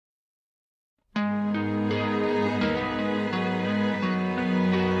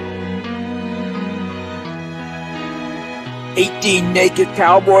18 naked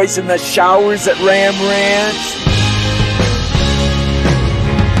cowboys in the showers at Ram Ranch.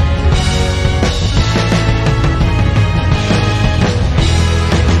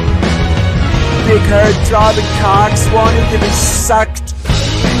 Big herd throbbing cocks wanting to be sucked.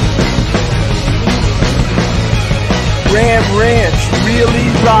 Ram Ranch really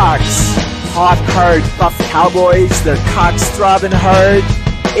rocks. Hot herd buff cowboys, their cocks throbbing hard.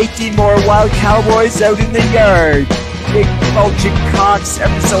 18 more wild cowboys out in the yard. Big bulging cocks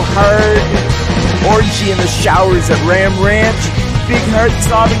ever so hard. Orgy in the showers at Ram Ranch. Big herd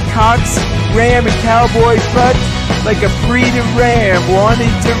throbbing cocks, ram and cowboy butt like a breeding ram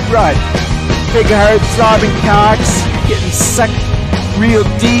wanting to rut. Big herd throbbing cocks getting sucked real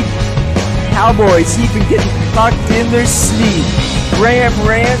deep. Cowboys even getting fucked in their sleep. Ram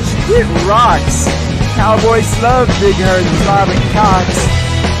Ranch, it rocks. Cowboys love big herd throbbing cocks.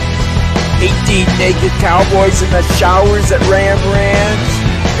 18 naked cowboys in the showers at Ram Ranch.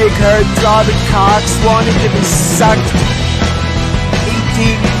 Big herd throbbing cocks wanting to be sucked.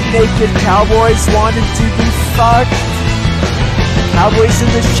 18 naked cowboys wanting to be fucked. Cowboys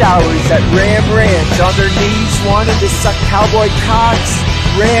in the showers at Ram Ranch on their knees wanting to suck cowboy cocks.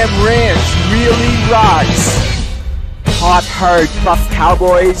 Ram Ranch really rocks. Hot herd buff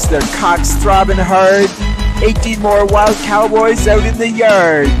cowboys, their cocks throbbing hard. 18 more wild cowboys out in the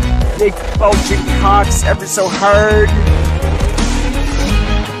yard. Big bulging cocks ever so hard.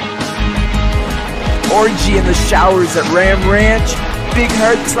 Orgy in the showers at Ram Ranch. Big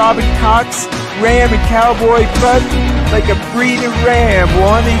herd throbbing cocks, ram and cowboy butt like a breeding ram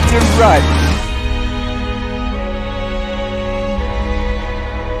wanting to rut.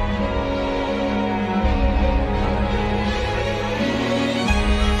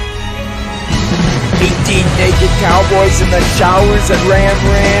 Naked cowboys in the showers at Ram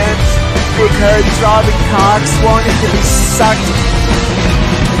Ranch. Big herd throbbing cocks wanting to be sucked.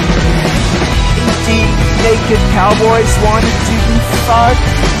 18 naked cowboys wanting to be fucked.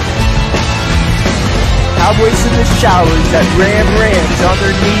 Cowboys in the showers at Ram Ranch on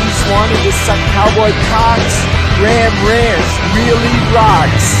their knees wanting to suck cowboy cocks. Ram Ranch really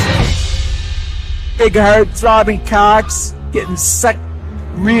rocks. Big herd throbbing cocks getting sucked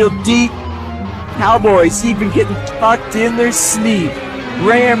real deep. Cowboys even getting fucked in their sleep.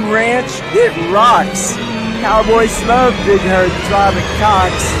 Ram Ranch, it rocks. Cowboys love big herd throbbing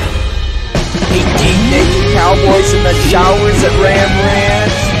cocks. 18 naked cowboys in the showers at Ram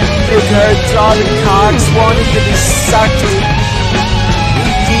Ranch. Big herd throbbing cocks wanting to be sucked.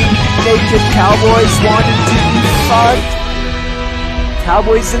 18 naked cowboys wanting to be fucked.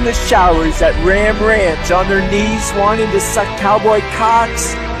 Cowboys in the showers at Ram Ranch on their knees wanting to suck cowboy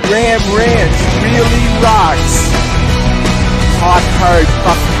cocks. Ram Ranch really rocks. Hot herd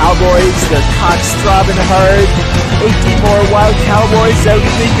buff cowboys, their cocks throbbing hard. 18 more wild cowboys out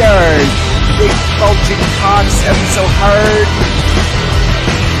in the yard. Big bulging cocks ever so hard.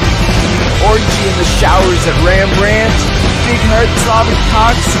 Orgy in the showers at Ram Ranch. Big herd throbbing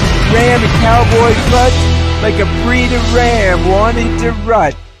cocks, ram and cowboy butt like a breeding ram wanting to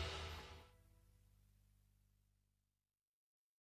rut.